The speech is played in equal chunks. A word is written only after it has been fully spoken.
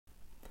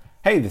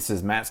Hey, this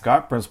is Matt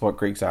Scott, principal at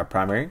Creekside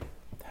Primary.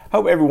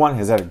 Hope everyone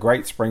has had a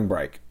great spring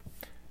break.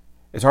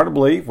 It's hard to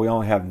believe we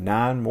only have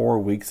 9 more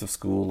weeks of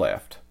school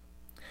left.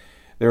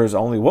 There is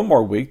only 1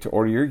 more week to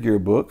order your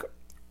yearbook.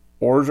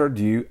 Orders are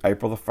due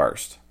April the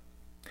 1st.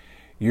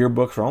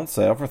 Yearbooks are on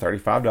sale for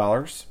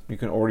 $35. You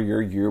can order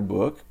your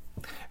yearbook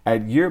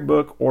at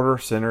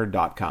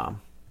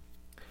yearbookordercenter.com.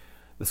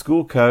 The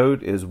school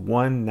code is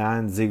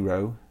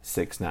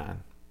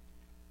 19069.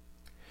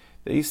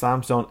 The East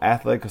Limestone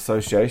Athletic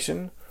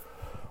Association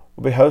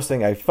will be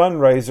hosting a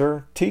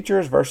fundraiser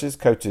Teachers versus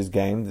Coaches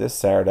game this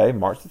Saturday,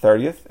 March the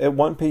 30th at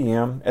 1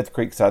 p.m. at the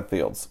Creekside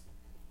Fields.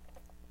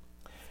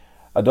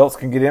 Adults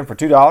can get in for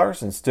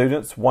 $2 and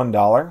students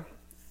 $1.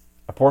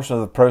 A portion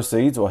of the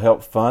proceeds will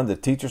help fund the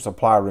teacher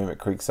supply room at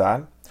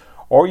Creekside,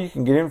 or you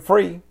can get in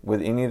free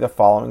with any of the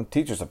following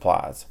teacher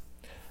supplies: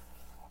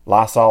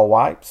 Lysol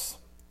wipes,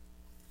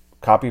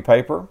 copy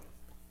paper,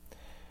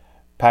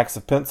 packs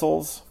of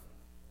pencils,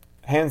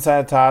 hand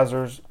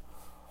sanitizers,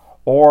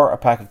 or a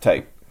pack of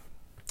tape.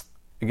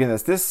 Again,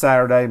 that's this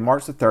Saturday,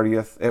 March the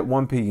 30th at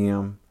 1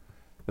 p.m.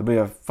 There'll be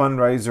a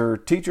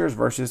fundraiser Teachers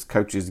versus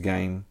Coaches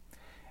game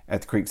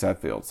at the Creekside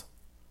Fields.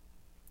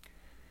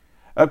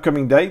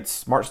 Upcoming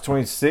dates: March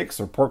 26th,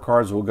 report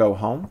cards will go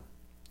home.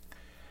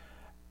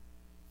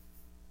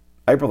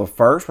 April the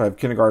 1st, we'll have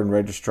kindergarten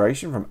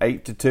registration from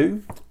 8 to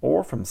 2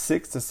 or from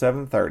 6 to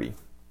 7:30.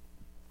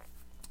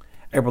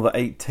 April the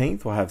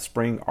 18th, we'll have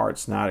Spring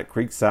Arts Night at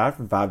Creekside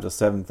from 5 to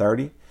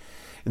 7:30.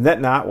 And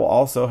that night, we'll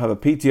also have a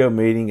PTO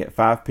meeting at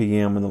 5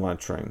 p.m. in the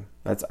lunchroom.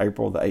 That's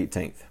April the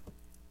 18th.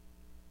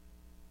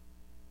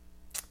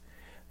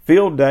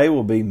 Field Day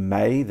will be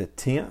May the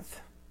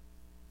 10th.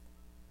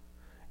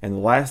 And the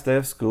last day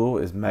of school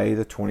is May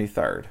the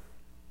 23rd,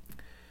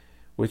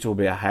 which will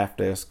be a half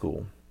day of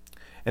school.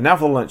 And now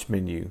for the lunch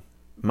menu.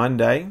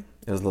 Monday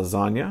is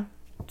lasagna.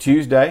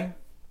 Tuesday,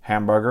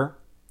 hamburger.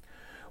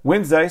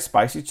 Wednesday,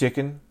 spicy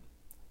chicken.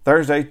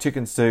 Thursday,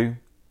 chicken stew.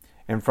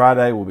 And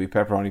Friday will be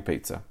pepperoni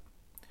pizza.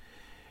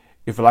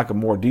 If you'd like a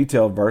more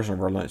detailed version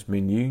of our lunch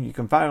menu, you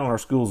can find it on our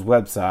school's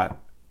website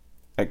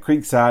at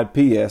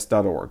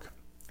creeksideps.org.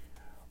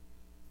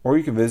 Or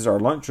you can visit our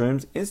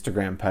lunchroom's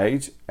Instagram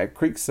page at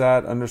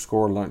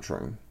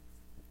creekside_lunchroom.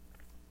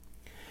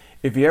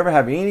 If you ever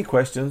have any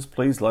questions,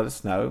 please let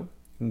us know.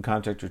 You can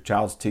contact your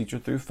child's teacher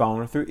through phone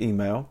or through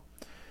email.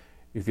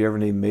 If you ever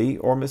need me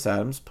or Miss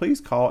Adams,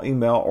 please call,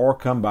 email, or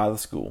come by the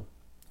school.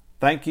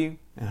 Thank you,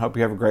 and hope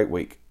you have a great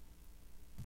week.